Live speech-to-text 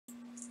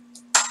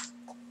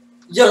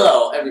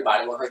Hello,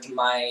 everybody. Welcome to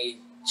my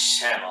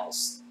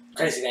channels.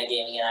 Crazy Man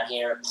Gaming, and I'm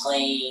here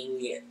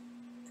playing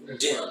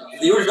Doom.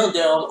 The original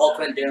Doom,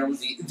 Ultimate Doom,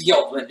 the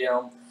Ultimate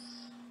Doom.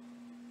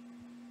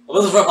 Well,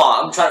 this is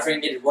I'm trying to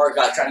figure it to work.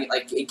 I'm trying to get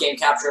like a game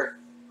capture.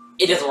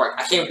 It doesn't work.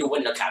 I can't even do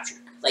window capture.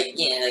 Like,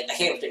 yeah, like I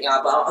can't even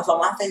but so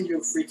I'm not going to do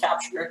free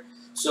capture.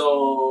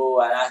 So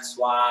that's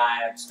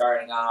why I'm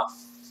starting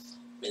off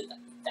with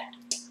that.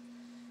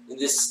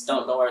 This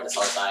don't worry this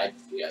whole side.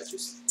 You guys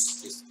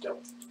just don't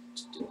worry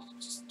about it.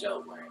 Just don't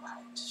worry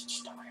about it.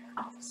 Just don't worry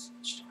about it.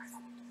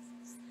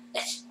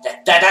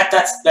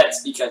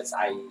 That's because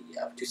I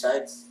have two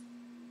sides.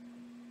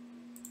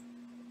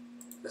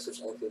 That's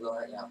what I feel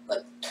like, yeah.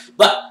 But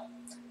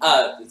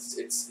it's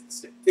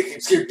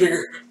getting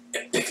bigger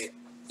and bigger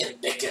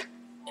and bigger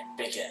and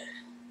bigger.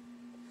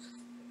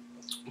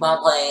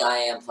 While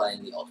I am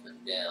playing the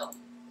Ultimate Doom.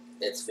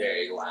 It's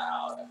very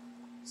loud.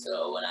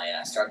 So when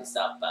I start this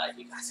up,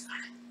 you guys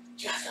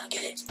gonna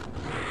get it.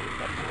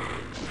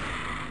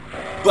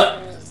 But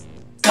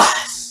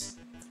guys,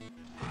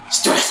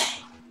 start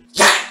it.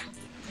 Yeah.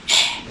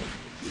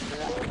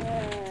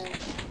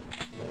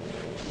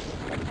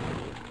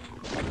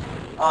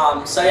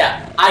 So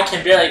yeah, I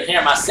can barely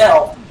hear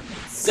myself.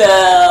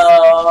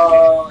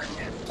 So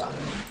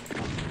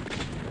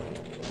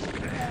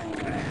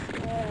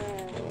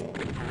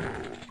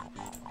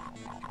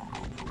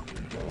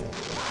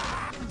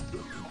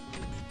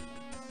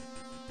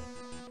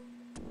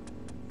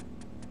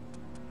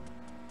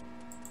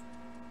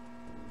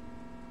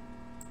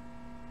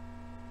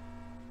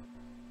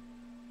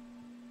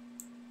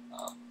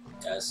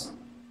guys.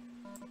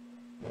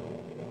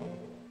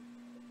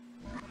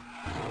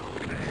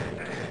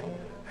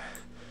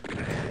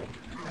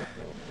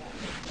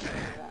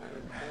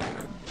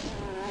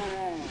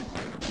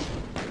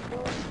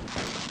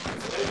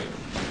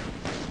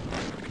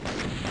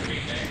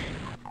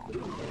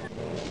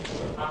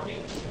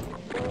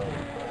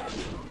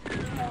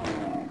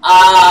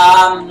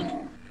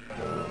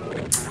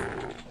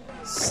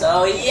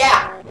 So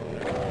yeah.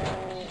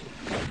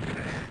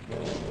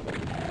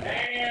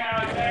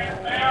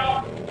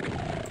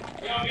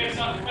 Get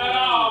something cut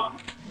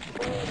off.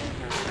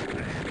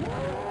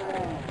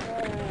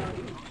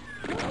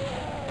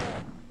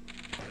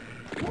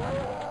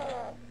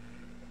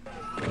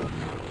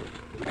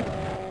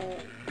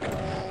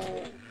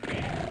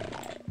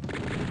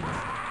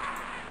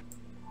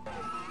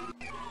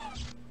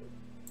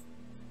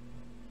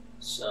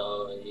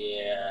 So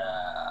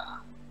yeah.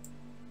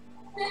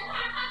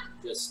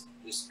 Just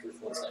 1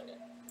 second.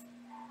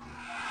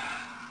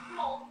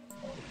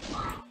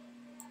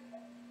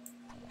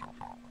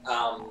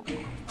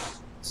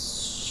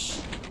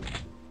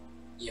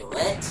 You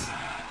what?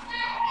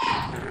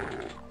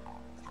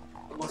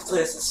 I'm gonna play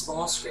this in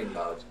small screen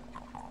mode.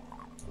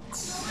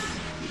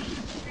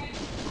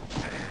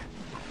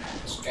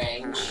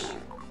 Strange.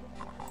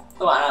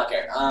 Come on, I don't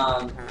care.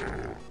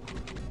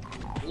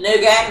 New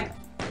game?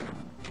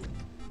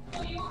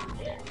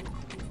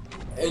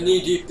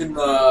 Knee deep in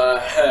the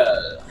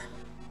hell.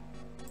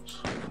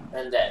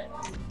 And then.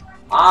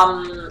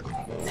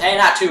 Hey,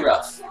 not too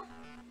rough.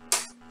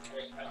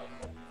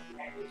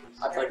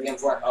 I played the game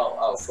for it.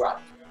 Oh,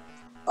 fuck.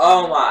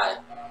 Oh my.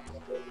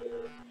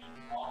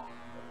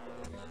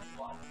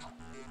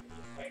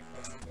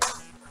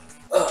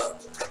 Ugh.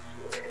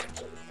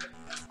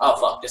 Oh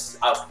fuck,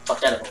 fuck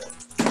that.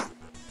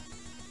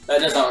 That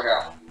does not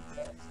work out.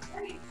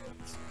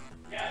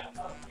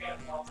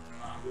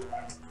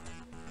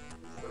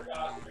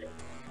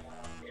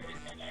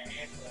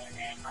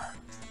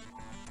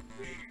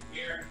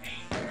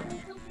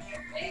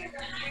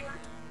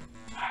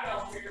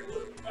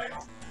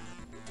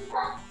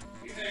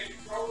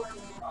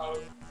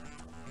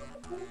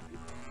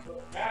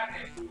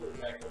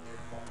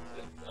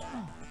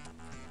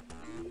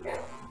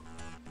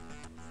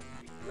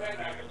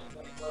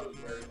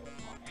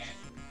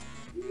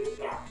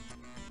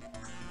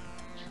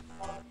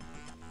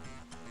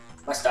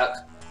 Am I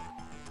stuck?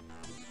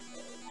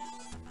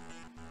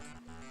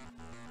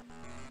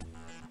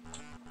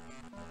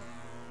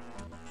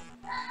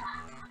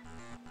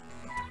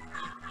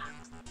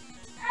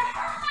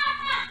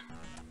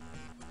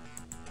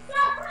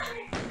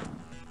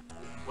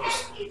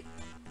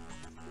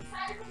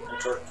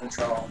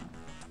 Control.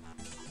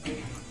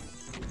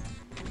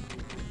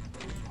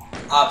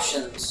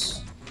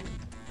 Options.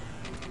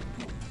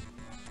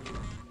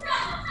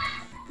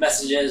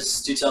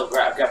 Messages, detail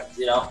grab,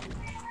 you know.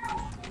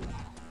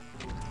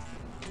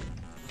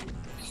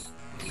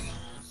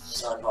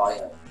 Sound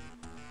volume.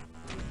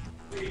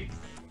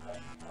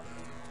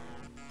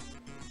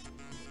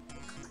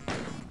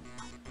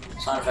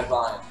 Sound effect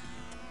volume.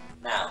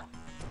 Now.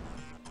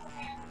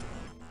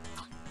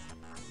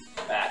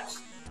 Back.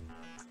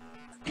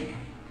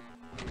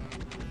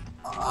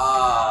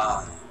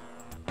 Oh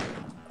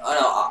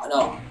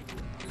no.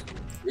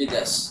 Read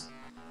this.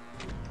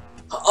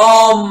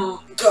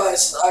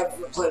 Guys, I've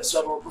played this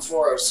level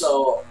before,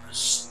 so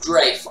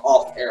strafe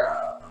off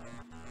era.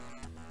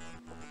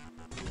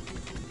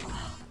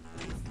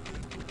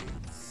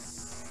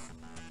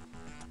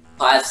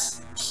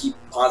 Guys, Keep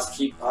pause.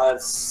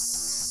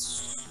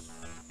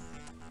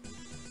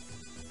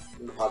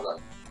 Pause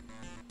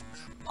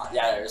on.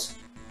 Yeah, there's.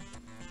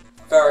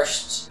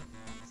 First,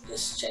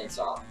 this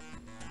chainsaw.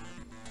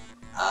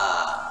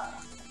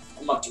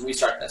 I'm about to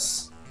restart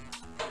this.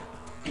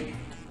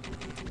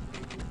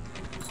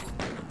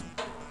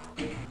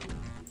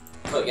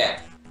 Go again.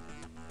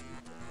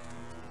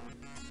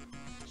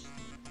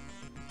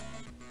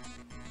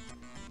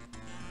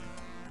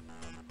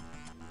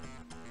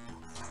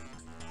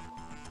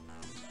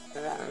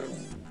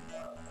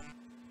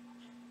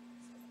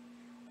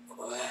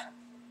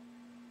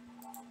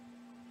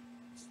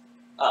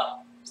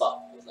 Oh,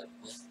 fuck. I was like,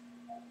 what?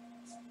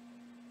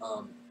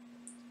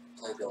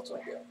 Play the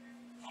ultimate game.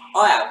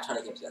 Oh yeah, a ton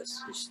of games,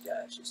 guys.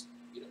 Just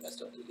you guys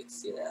don't need to get to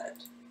see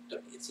that.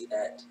 Don't need to see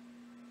that.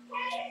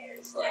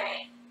 It's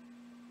like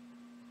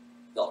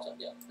the ultimate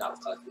game, not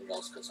with collecting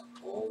those, because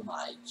oh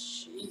my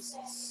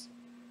Jesus.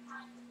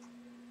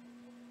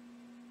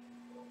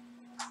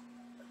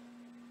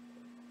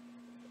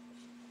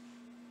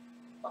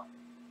 Oh.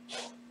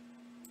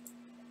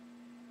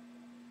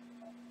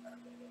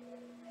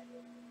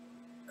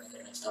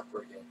 Stop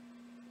working.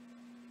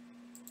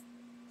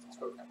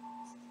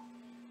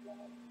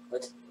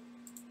 What?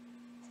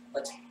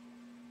 What?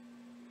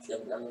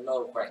 I'm no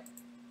recording.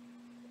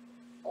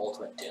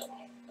 Ultimate Doom.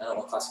 I don't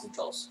want classic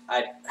controls.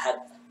 I had.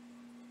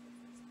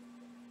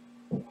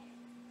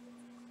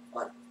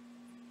 What?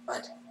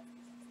 What?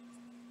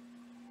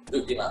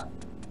 Boot him up.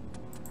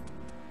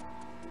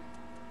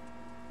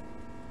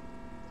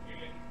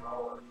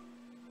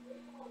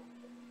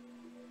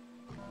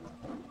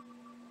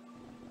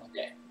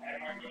 Okay.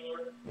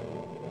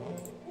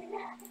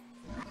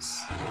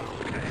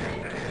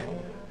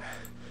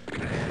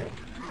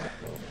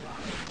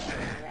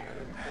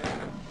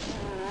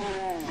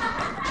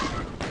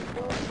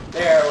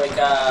 There we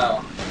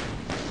go.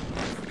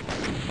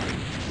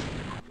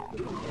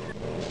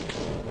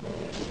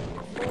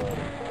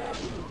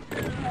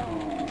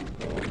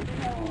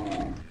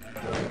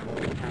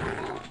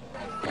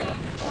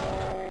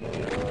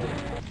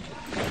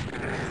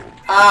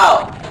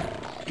 Oh!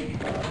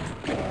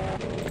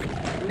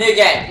 New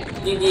game.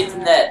 You need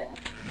some net.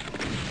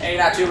 And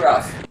you're not too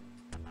rough.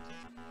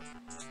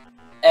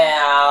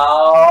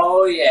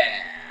 Oh yeah.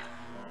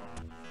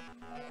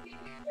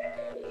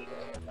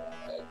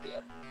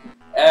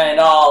 And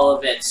all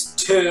of its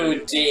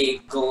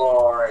 2D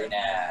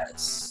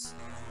gloriness.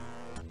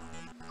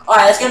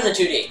 Alright, let's get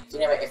into 2D.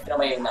 If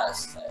nobody even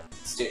knows,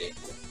 it's 2D.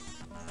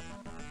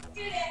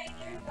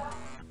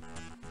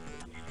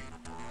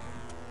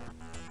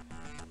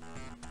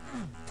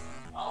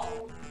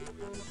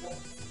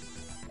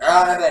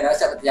 Oh, no, no,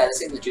 stop. Yeah, let's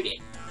get into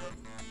 2D.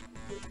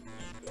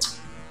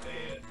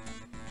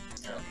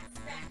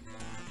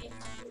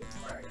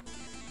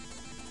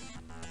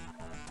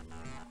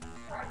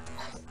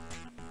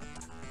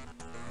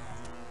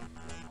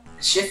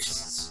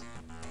 Shifts.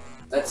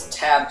 That's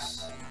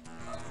tabs.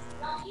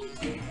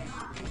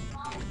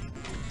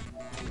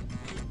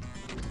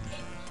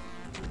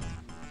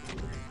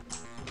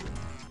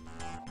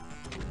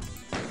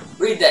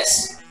 Read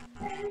this.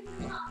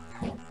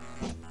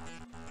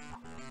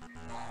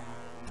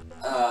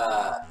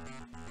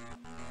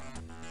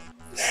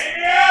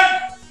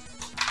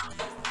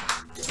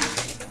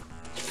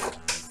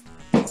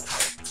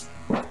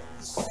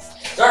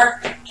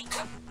 Sir?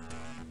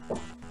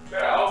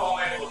 Good, I hope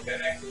I'm able to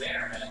connect to the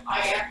internet. I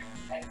am.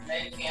 No,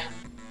 you can't.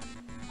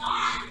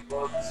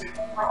 Well, see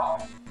the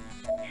problem.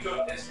 You go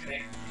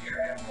disconnect from your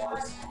app while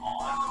it's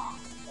on.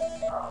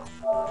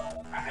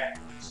 I have to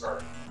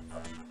restart.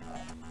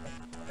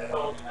 I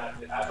told you not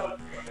to. I told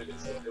you to do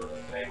this and do it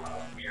today while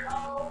I'm here.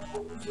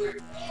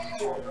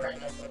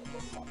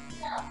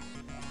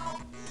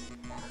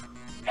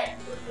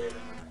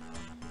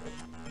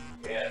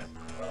 Yes,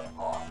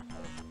 on.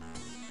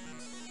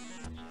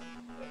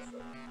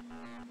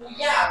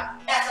 Yeah,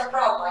 that's a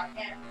problem. I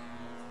can't.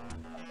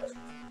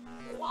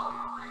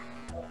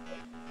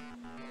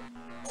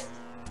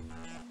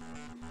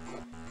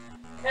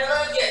 Hey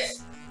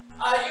Lucas,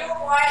 you and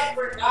Wyatt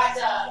forgot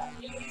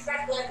you forgot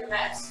to leave your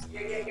mess.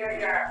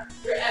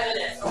 Your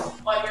evidence of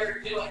what you're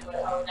doing with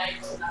now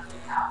you're going up to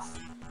the house.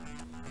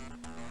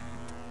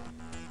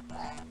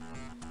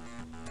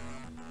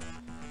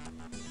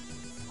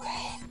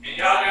 And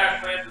y'all gotta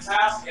clean this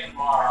house again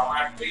tomorrow. I'm gonna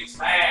have to beat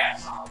some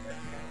ass.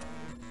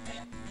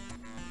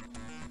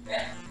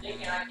 Yeah,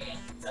 thinking I can't.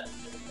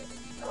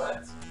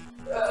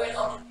 It's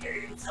all here.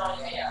 You can tell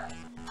me, yeah.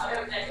 I'm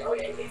going to take it. Oh,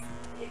 yeah,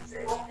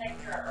 it won't take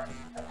care of it.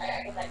 I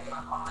can take it on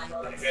my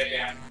phone. Okay,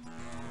 yeah.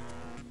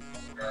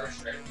 Go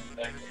straight to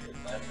the neck of your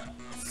leg.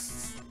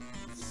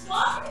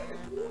 What?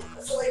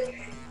 It's like,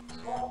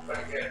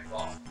 Pretty good,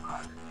 well.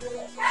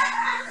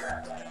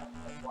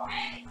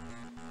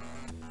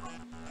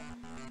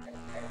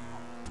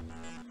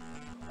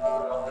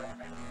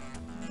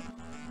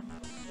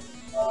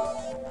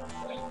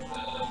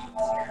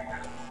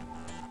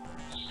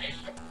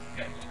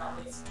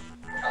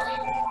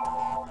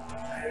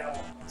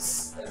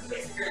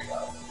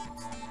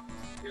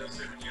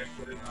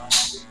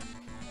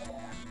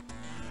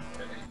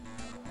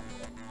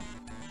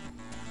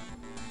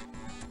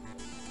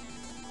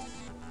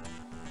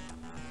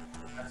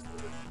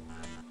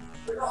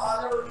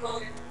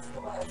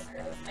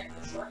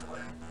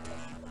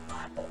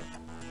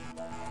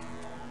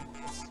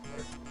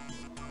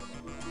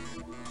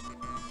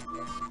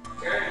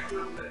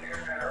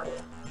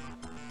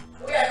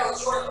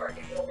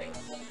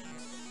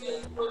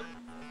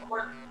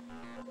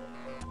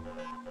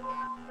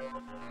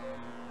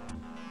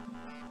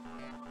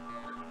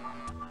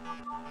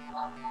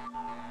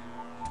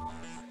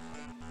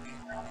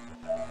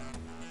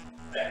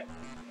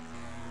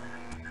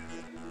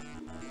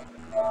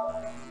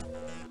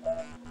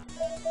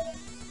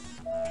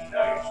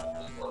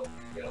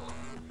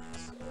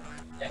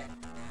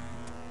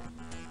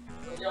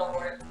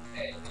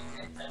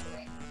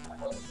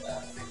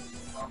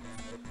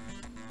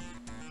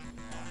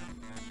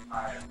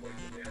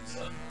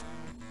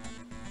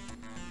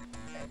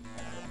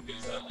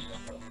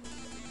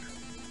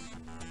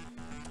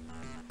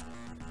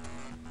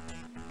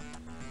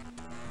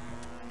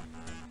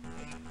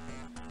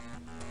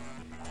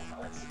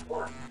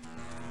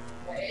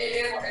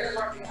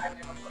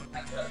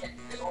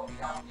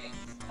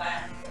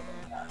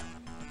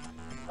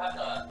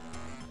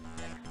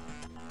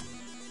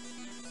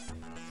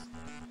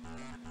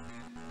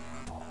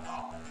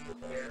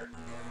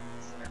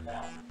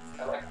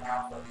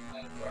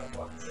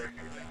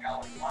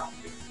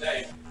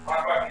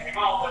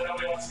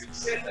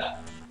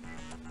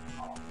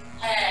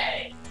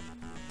 Hey!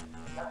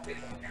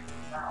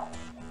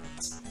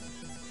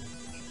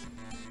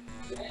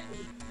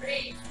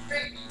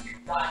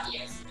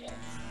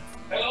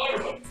 Hello,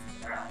 everyone.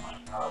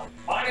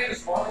 My name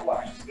is Mark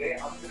White. Today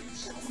I'm going to be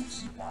showing you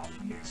some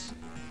 .exe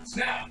games.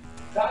 Now,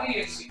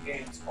 .exe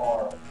games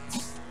are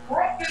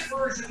corrupted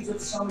versions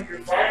of some of your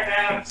fire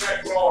down and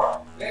check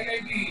drawer. They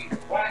may be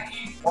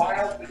wacky,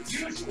 wild, but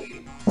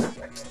usually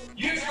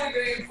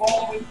they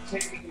involve in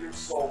taking your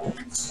soul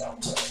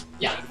somewhere.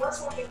 Yeah. The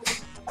first one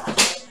that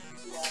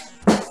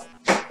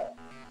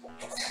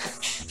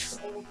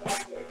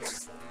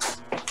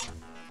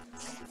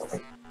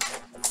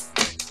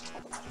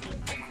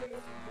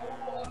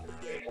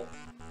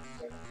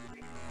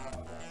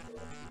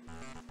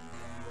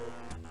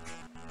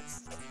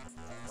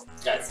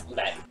Guys, I'm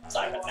back.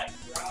 Sorry about that.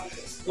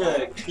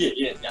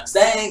 Yeah,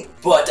 staying,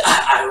 but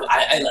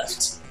I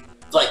left.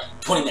 For like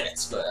 20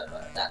 minutes, but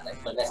not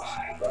like 20 minutes.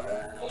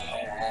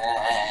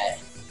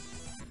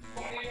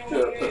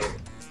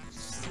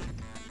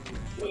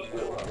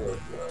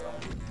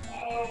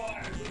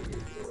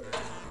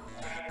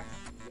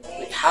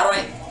 Like, how do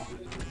I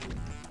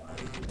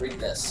read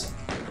this?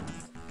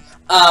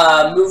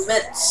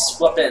 Movements,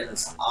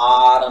 weapons,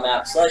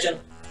 automatic selection,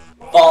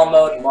 fall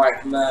mode,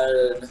 mark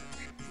mode.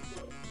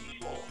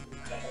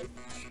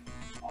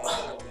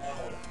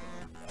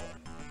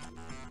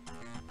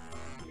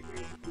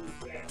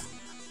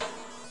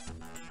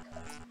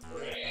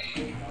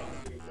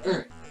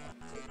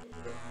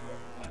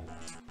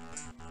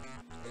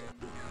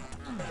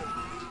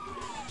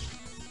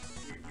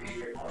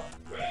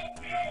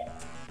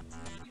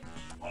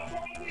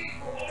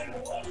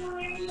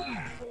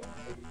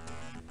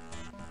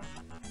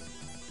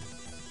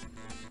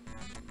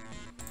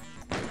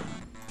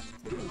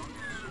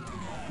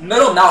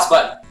 Middle mouse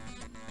button.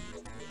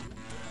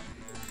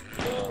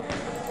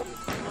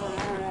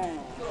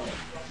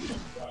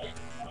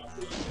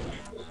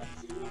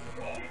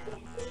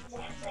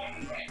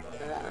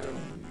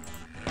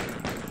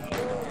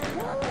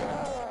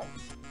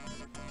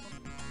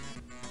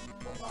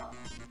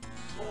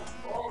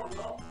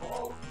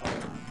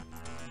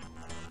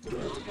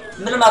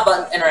 Middle mouse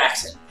button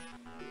interaction.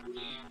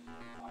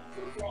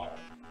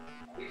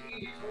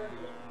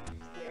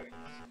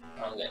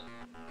 Okay.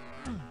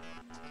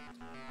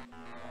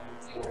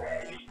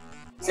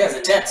 Sounds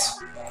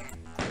intense.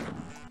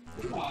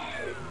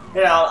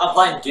 You know, I'm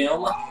playing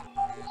Doom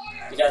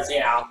because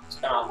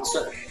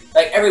so,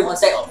 like every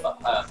Wednesday. Oh,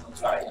 I'm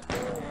sorry.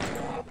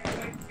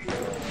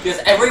 Because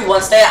every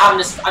Wednesday, I'm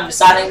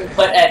deciding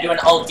to do an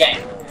old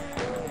game.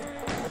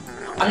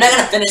 I'm not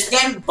gonna finish the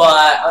game,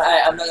 but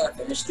I'm not gonna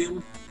finish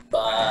Doom,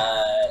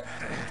 but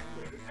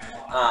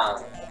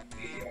I'm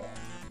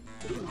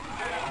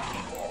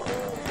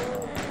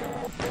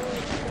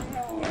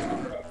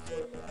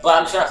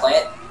just gonna play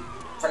it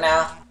for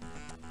now.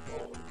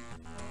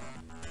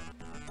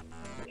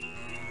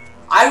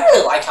 I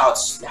really like how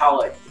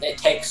it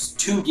takes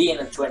 2D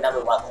into another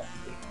level.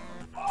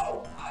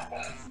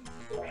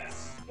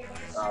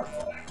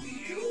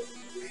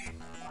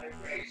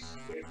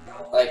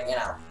 Like, you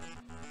know.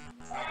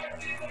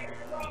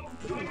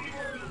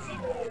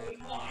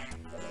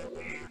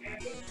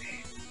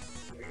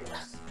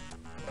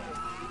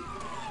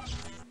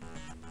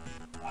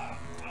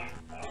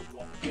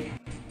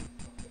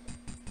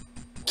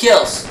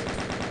 Kills.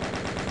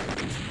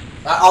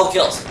 All the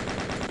kills.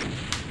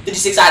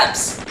 56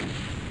 items.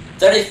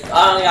 30.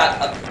 Oh my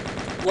god.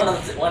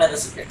 One of the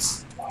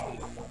secrets.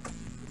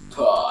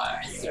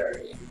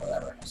 30.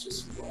 Whatever. It's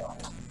just.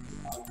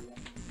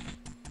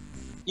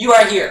 You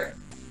are here.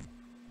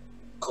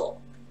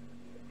 Cool.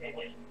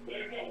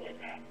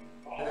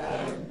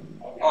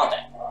 All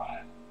day.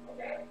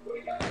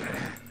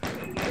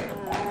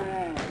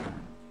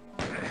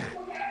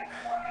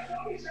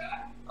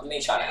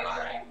 shot am,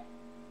 alright.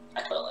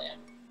 I totally am.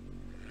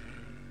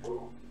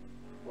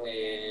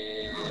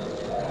 With...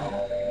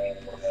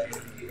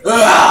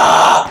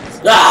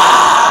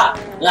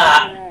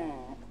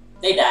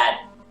 They died.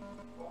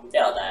 They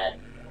all died.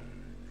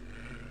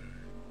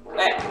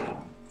 Okay.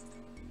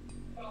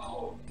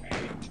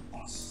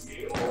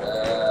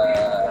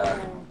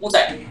 One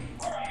second.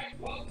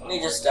 Let me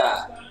just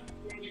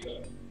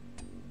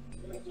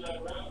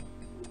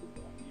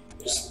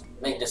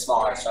make this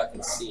smaller so I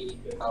can see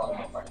how long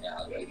I'm running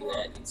out. Like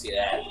that, you can see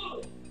that.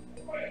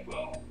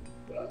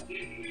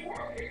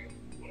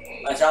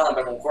 That's how long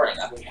I've been recording.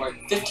 I've been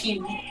recording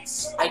 15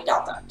 minutes. I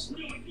doubt that.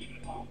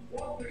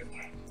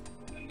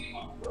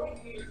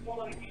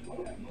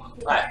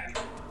 Alright.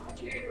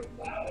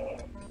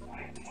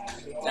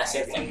 That's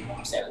everything.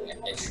 I'm saving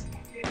it, bitch.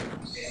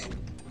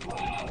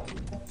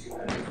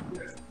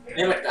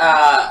 Anyway,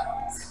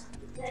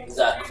 this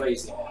is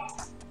crazy.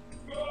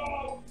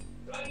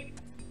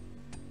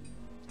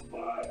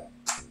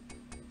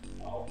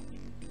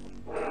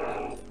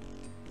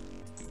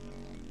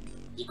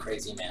 You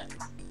crazy man.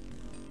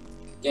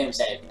 Game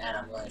saved, and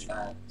I'm going to try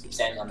to keep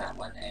saving on that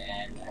one,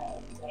 and...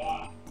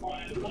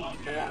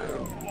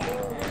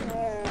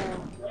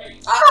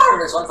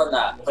 there's one from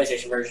the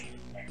PlayStation version.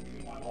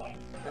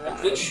 I'm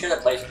pretty sure the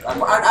I'm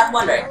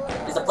wondering,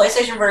 is the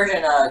PlayStation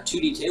version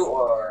 2D2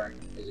 or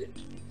is it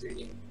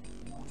 3D?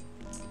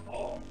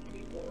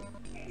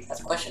 That's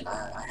a question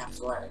I have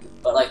to learn.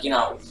 But like, you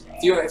know,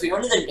 if you know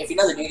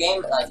the new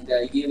game, like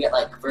you get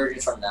like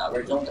versions from the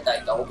original,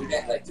 like the older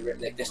game, like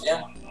this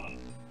game.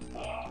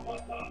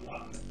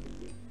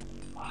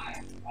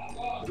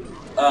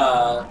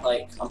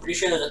 Like I'm pretty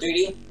sure there's a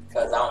 3D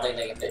because I don't think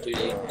they can fit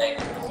 2D thing.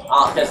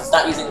 Because it's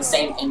not using the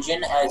same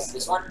engine as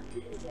this one.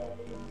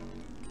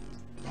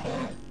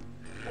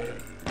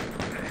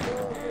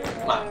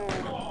 Come on.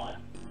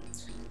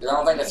 Because I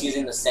don't think it's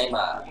using the same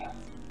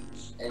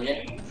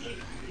engine.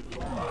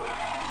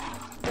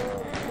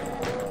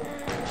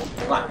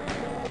 Come on.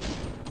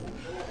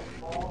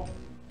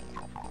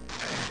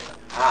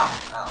 Ow,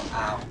 ow,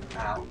 ow,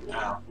 ow,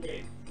 ow.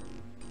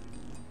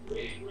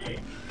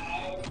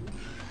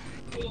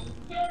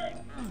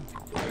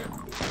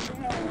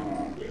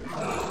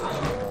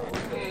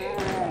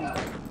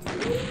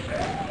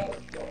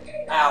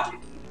 Ow.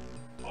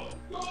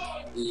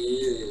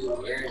 Ew,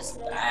 where's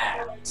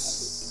that?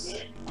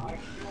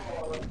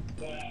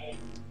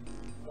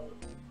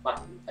 Come on,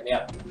 let me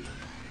up.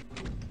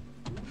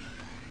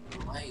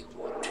 Why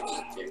would you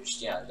get there?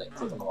 Just, yeah, like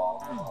click on the wall.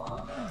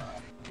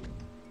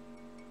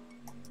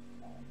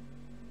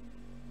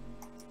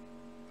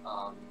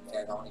 Yeah,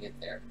 I don't want to get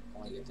there. I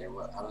want to get there.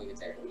 What? How do we get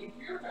there?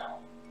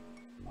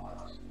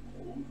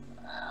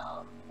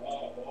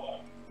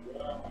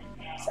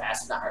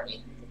 Fast, not hurt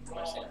me.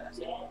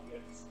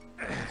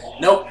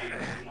 Nope.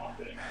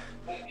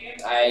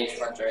 I just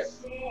run through it.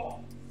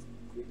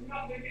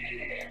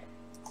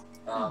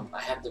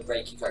 I have the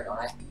right key card, don't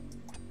I?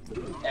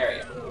 There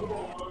we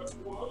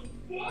go.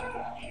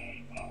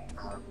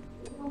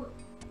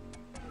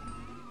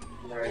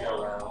 There we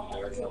go around.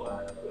 There we go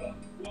around.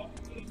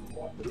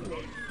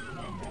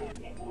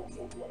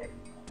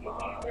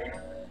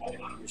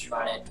 Just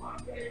run it.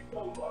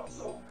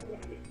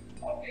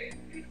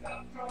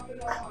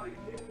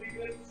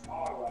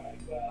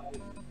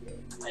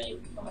 I need to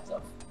kill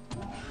myself.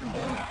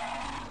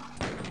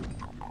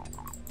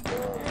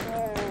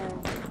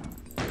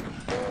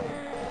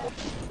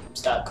 I'm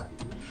stuck.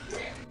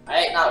 I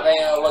ain't not ready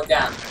to look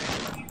down.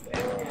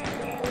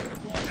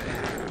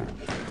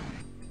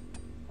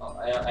 Oh,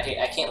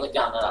 I can't look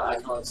down. No, I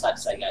can look side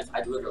to side, guys.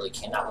 I literally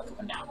cannot look up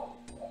and down.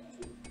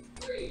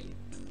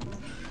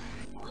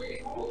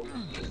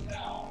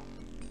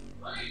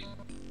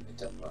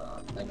 Picked up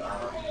like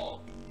armor.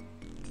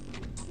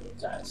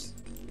 Guys.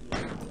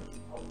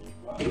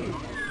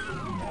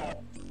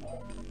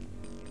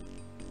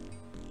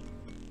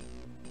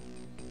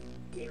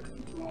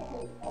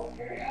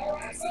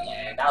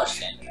 Yeah, that was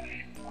shit.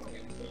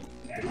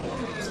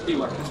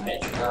 Speedrun this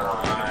bitch.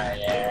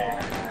 Yeah.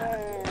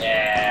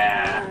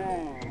 Yeah.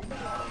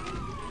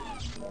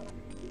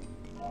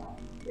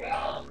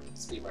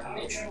 Speedrun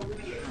bitch.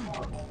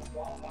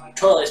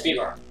 Totally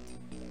speedrun.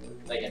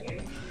 Like it.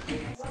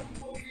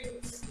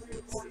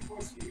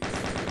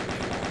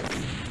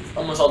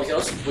 Almost all the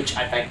kills, which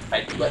I think if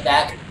I went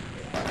back,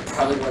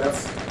 probably would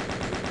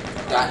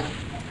have gotten.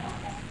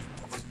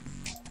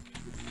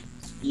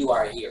 You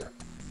are here.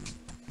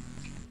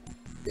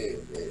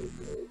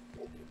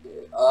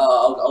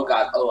 Oh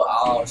god,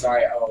 oh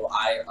sorry,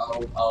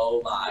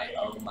 oh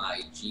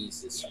my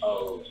Jesus,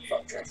 oh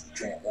fuck,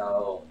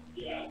 oh.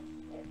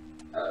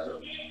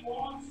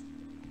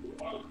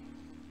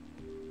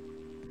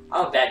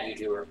 I'm a bad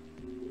YouTuber.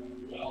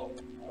 I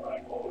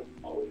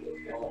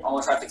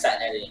want to try to fix that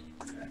in editing.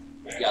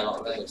 If you guys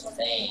don't really was a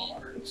fan,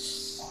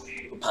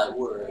 or probably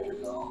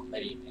would, or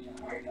maybe,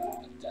 like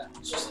that.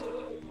 It's just,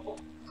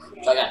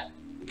 so again,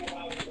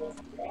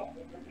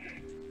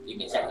 give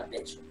me a second,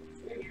 bitch.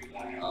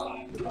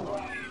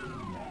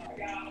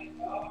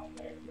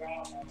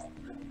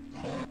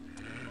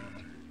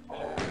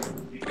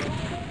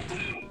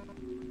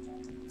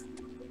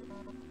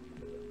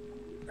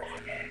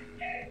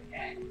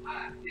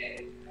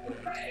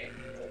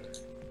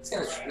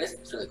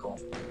 go.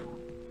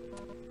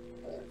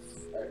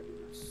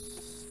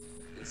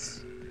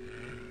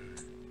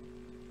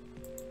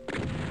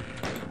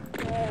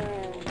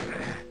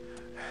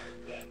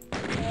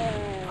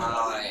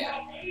 Oh yeah.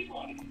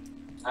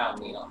 I don't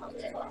need all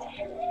that.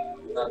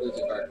 Not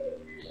losing bird.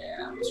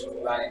 Yeah, I'm just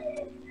running.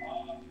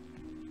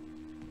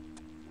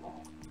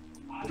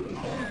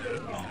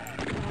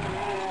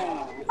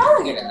 How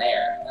do I get in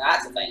there?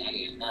 That's the thing I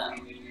need to know.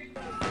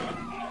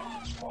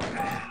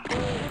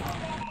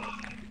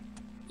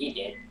 He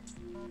did.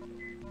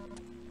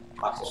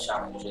 Box of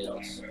shower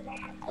jails.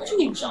 Why'd you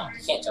even jump?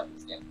 You can't jump in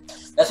this game.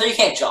 That's why you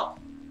can't jump.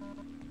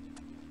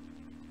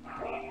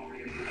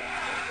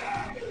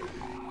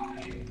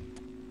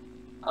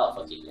 Oh,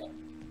 fuck you, yeah.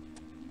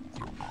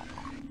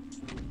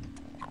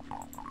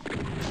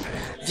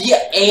 The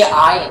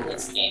AI in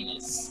this game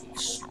is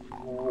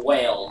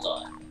well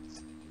done.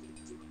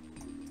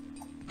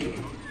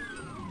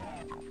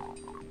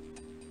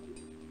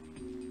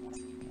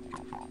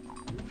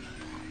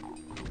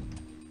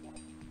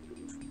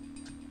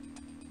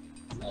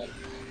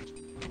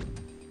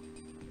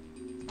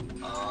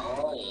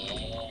 Oh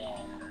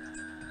yeah.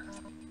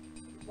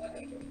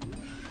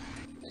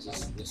 Is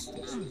this a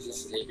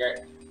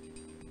secret?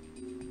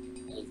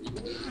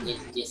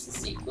 Is this a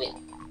secret?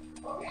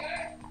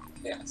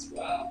 Yes.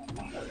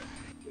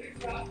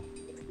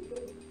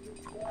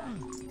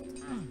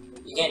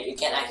 You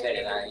can't activate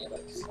it on you,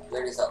 but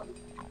where is up?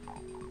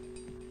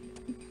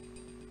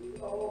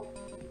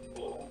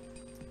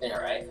 Yeah,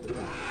 right.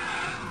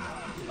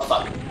 Oh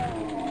fuck.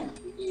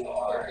 You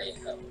are a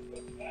hoe.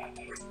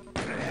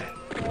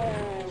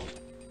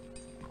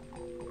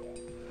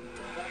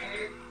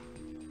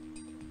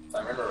 If I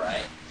remember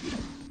right.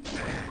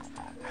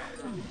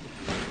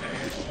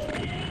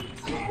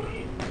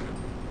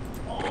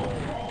 Oh.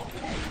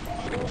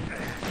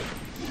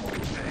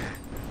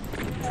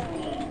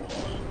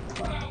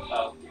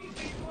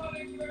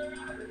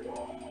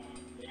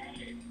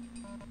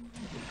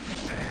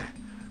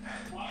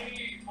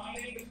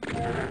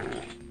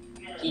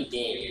 He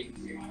did.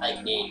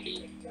 I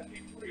did.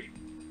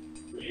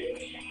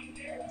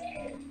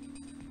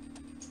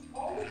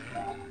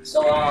 So,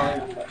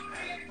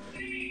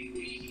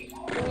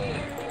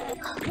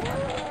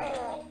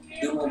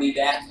 Doom will be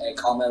back, and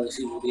Carmel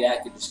will be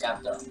back, and just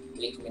have to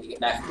wait for me to get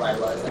back to where I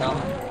was, and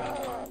all.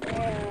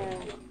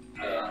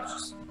 Yeah,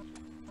 just...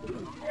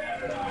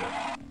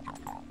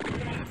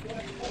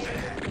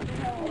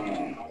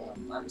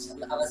 I'm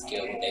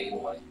scared of baby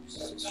boy.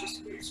 It's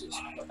just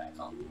go back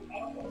home.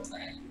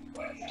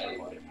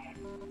 Anyway.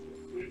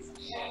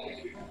 Yeah,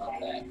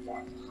 okay.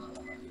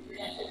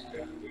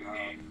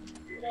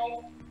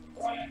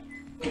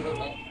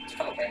 It's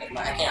kind of random. I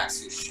cannot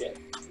see shit.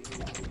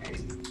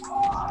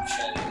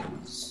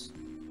 Options.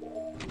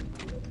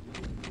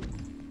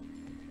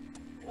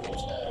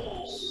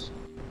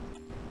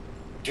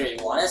 Do you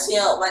want to see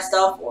all my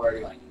stuff, or do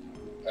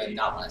you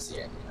not want to see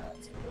it?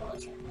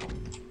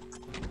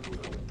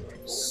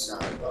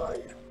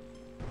 Somebody.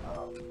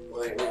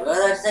 Wait, what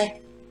did I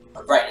say?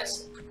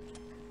 Brightness.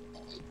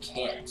 You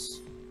can't.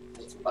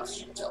 It's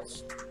busting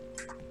yourselves.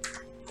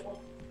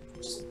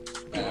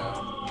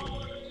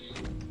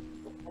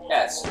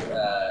 Yeah, it's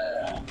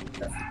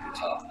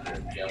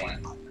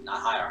not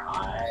high or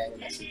high.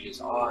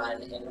 Messages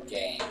on in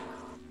game.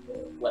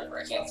 Whatever.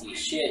 I can't see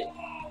shit.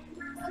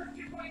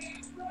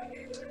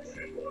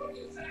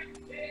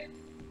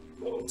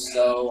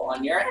 So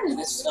on your end,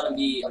 this is gonna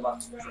be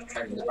about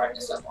turning the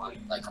brightness up on,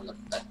 like on the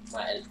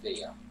when I edit the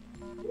video.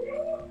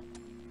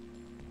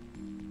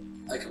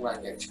 I can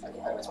run here.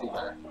 I must be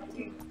better.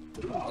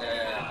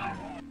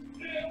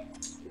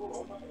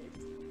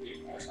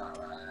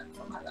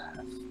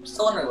 I'm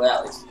still wondering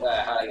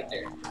how I get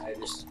there. I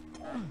just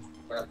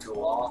run up to a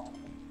wall.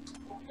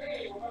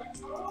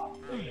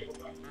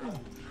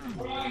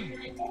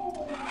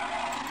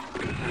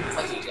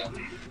 Fuck you, Jim.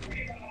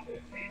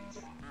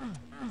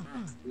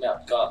 No,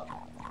 go up.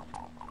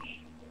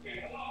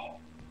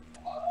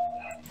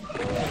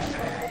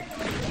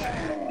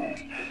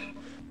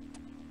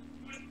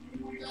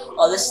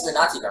 Oh, this is the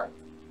Nazi gun.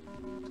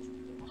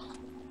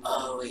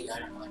 Oh wait, I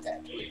don't know about that.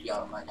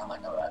 Y'all might know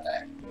about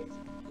that.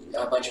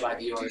 A bunch of my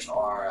viewers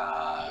are,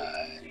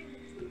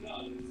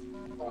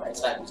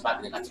 it's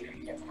might be the Nazi gun.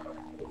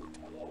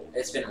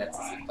 It's been a minute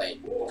since we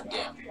played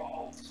Doom.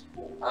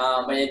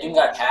 But Doom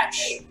got a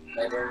patch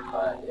later,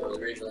 but it was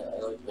originally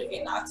like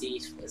a Nazi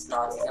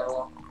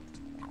symbol.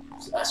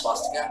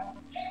 Swastika.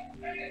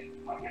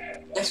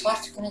 There's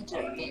swastika in it.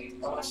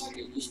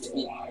 It used to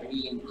be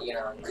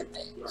good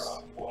things.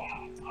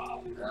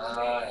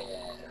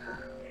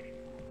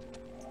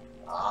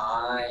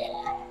 Oh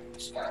yeah.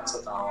 Just gotta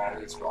click on all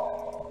these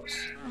walls.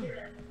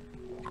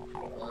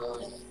 Oh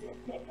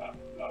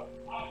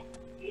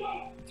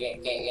yeah.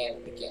 Game.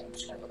 I'm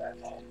just gonna go back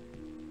to it.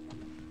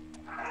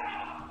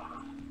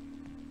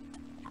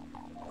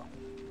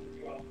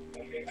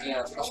 Yeah,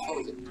 let's go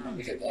with it.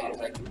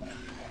 Like,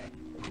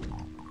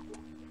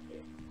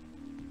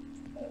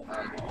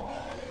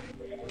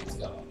 let's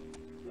go.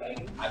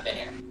 I've been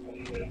here.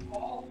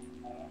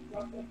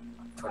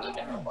 towards the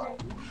general bar.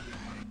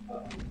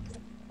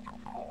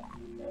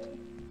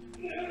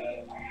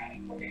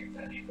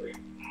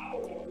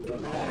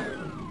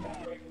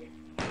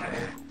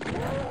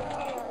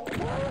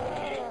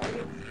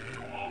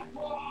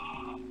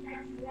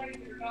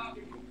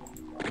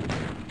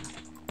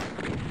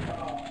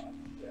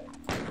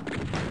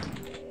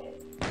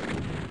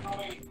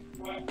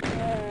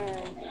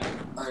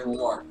 One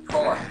more.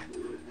 One more.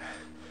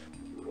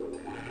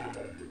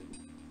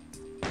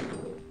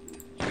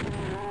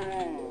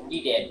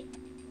 You did.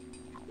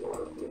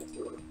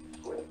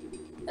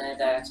 And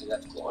that's the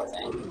floor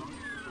thing.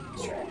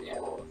 Sure, yeah,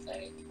 little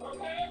thing.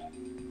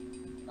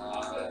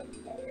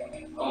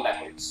 Going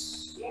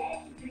backwards.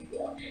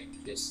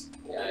 Just,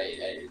 I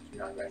do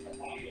not recommend.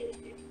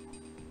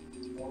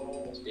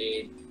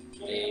 Speed,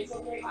 speed,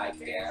 I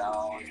get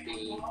all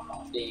speed,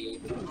 speed,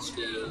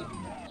 speed,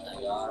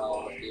 I got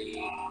all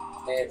speed.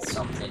 It's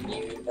something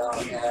you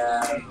don't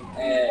have.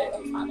 Hey, I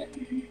found it.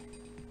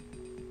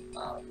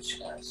 I'm just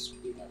gonna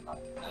speed up my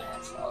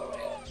ass all the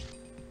way up.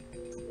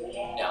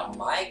 Now,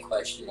 my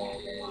question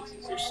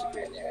is there a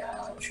secret in there? I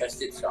don't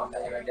trust it, so I'm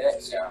not gonna do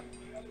it, so.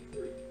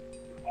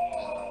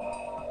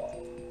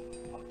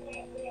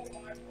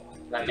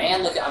 I'm a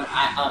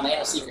man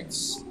of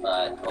secrets,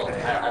 but, well, I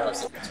don't know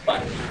secrets,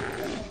 but.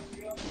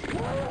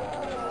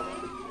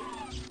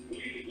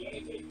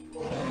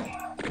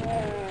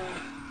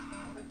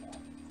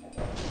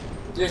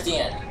 There's the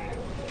end.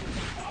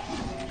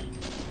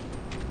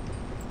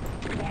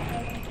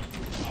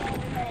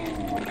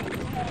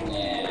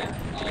 Yeah.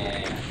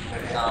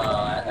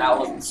 That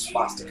wasn't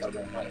swastika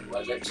ring,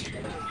 was it?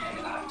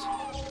 Maybe not.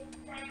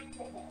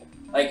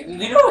 Like,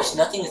 you notice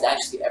nothing is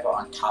actually ever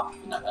on top of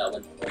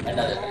another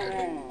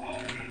thing.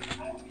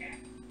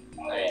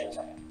 Okay,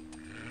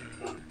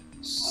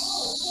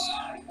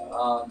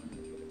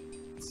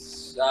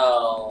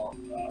 so,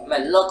 it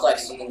might look like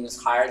something is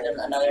higher than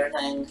another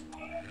thing.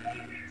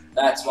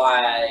 That's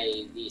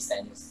why these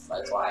things,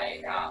 that's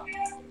why,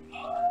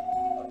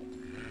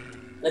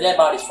 the dead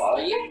bodies follow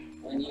you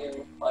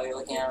while you're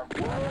looking at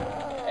them.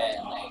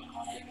 And, like,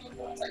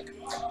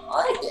 I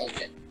like the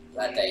engine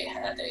that they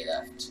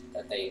left,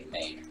 that they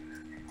made.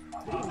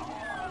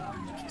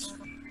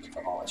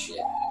 Fuck all that shit.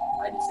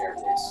 I deserve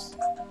this.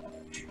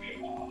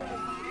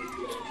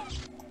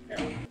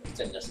 It's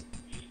in this.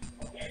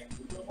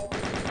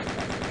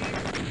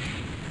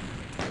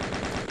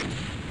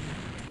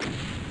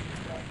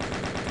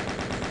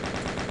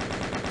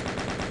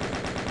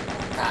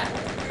 Time.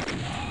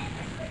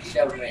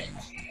 7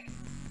 minutes.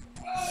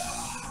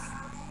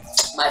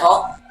 My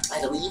fault. I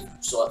had to leave,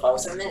 so if I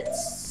was 7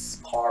 minutes,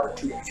 par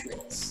 2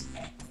 minutes.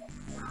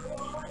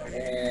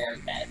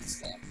 And bad at this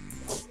game.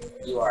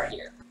 You are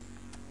here.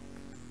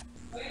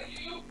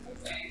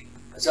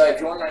 So if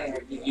you're wondering,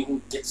 you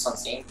can get this on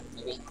Steam,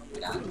 maybe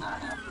not. I don't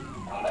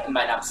know. It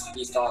might not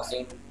be still on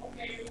Steam,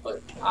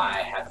 but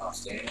I have it on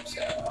Steam,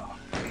 so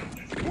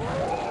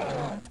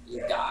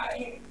you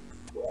die.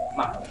 Come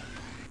on.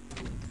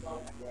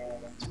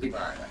 People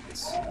aren't like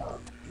this.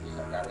 You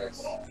got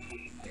this.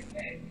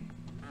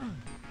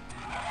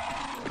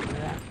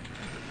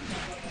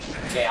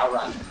 Okay, I'll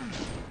run.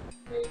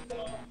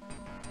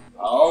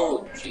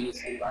 Oh,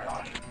 jeez, right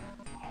launcher.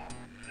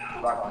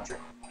 Right launcher.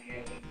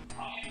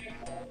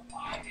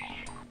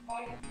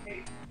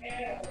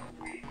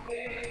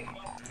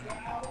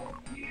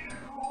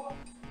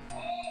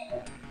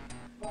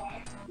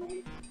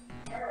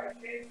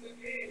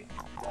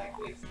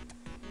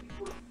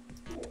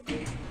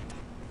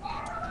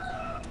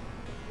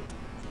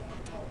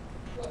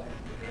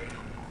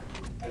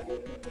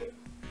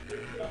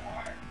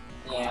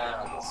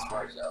 Yeah, this is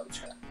where it's out.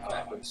 Try to go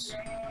backwards.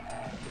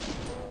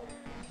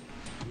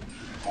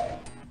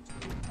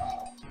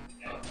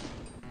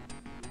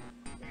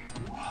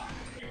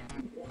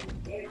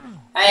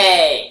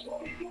 Hey!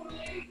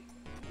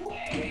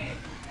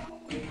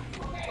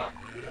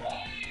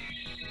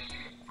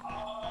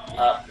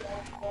 Up.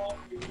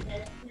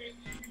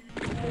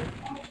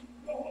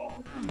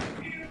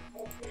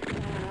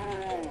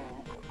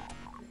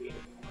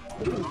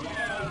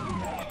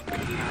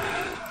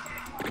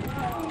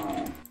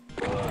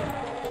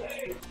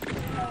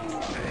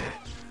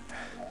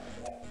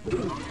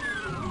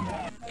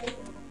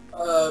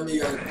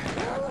 Yeah.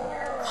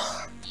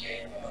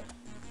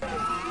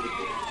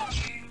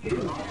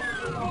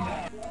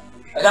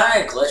 I got a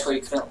glitch where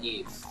you couldn't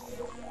leave.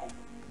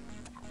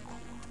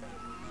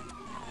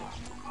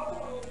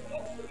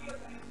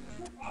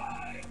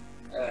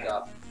 There we go.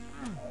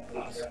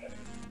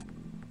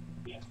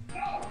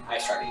 I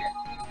started here.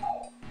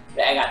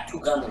 Yeah, I got 2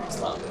 guns in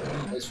this level.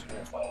 This is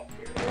one.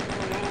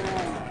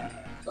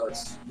 So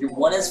it's your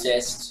one is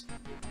fist.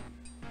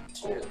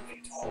 2,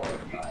 4,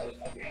 5.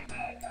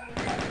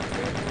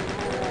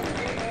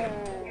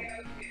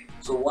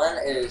 So one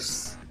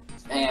is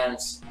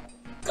hands,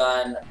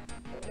 gun,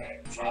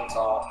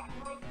 chainsaw,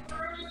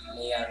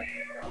 neon,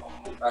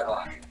 rifle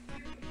line.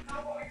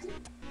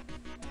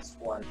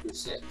 1 through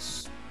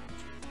 6.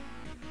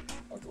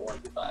 1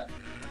 through 5.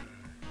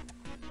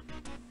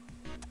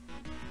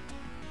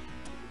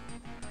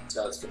 So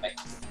So let's get back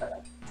to the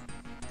setup.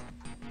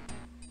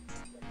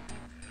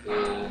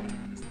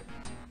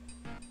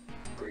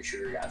 Pretty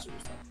sure your answer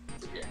was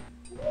from here.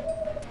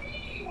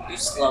 You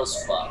slow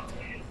as fuck.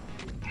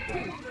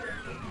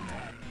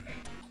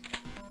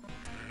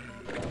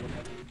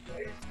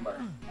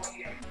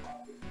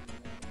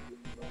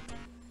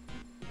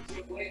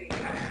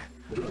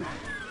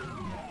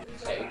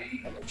 Okay,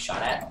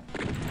 shot at.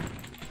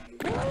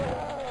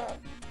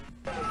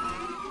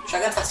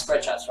 Shotguns have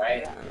spread shots,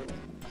 right?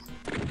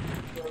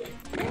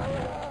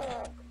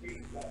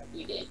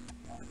 You did.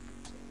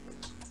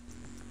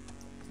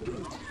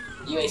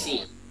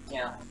 UAC.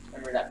 Yeah,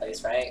 remember that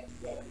place, right?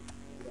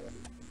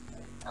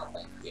 I don't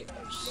think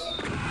creators.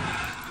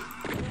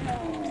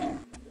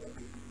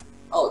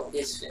 Oh,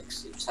 it's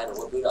fixed. You just had to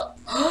look it up.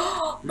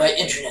 My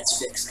internet's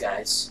fixed,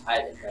 guys. I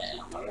have internet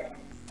now.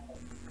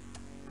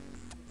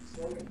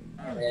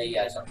 Yeah, you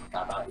guys don't know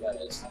what I'm talking about.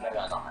 You guys are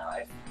not my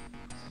life.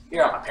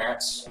 You're not my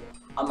parents.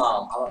 I'm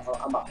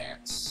my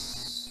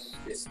parents.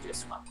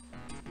 Just my.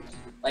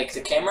 Like,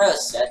 the camera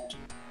is set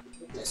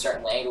in a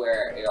certain way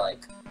where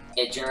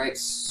it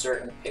generates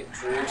certain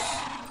pictures.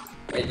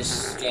 It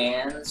just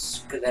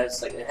scans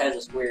because it has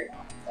this weird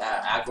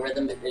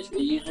algorithm it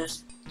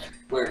uses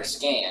where to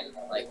scan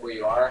like where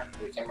you are.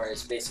 Your camera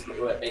is basically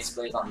is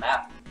on the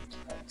map.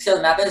 See how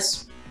the map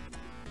is?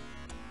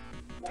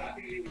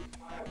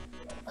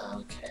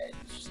 Okay.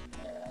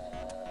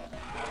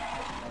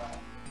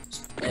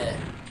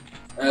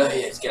 Oh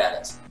yes, get out of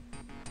this.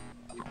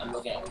 I'm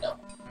looking at a window.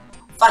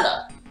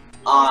 Funda!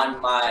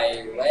 On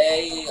my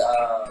way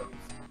of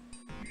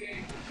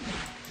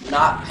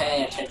not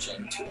paying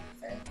attention to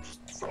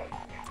anything.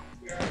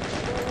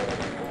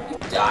 You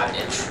die,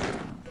 bitch.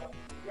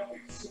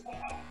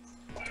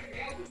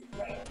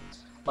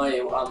 My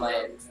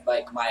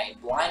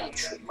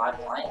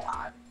blind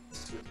time.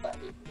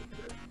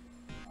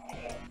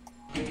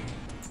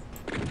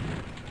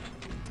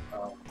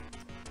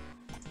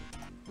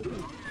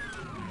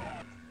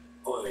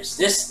 Or is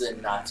this the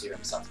Nazi room?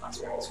 Something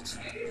Nazi room.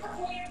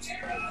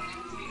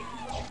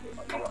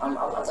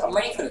 I'm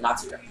ready for the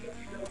Nazi room.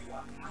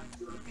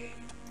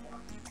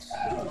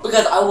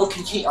 Because I will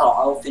continue. Oh,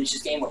 I will finish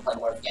this game or play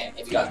more of the game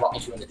if you guys want me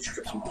to in the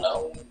description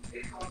below.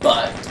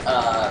 But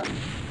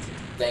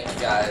thank you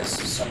guys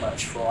so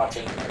much for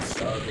watching this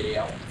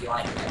video. If you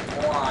like it,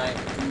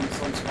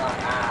 subscribe.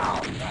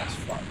 Ow, that's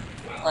fun.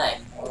 Like,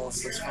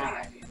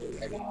 subscribe,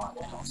 everyone,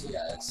 and I'll see you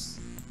guys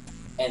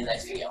in the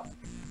next video.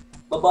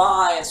 Bye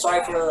bye, and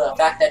sorry for the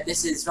fact that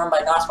this is run by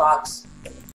DOSBox.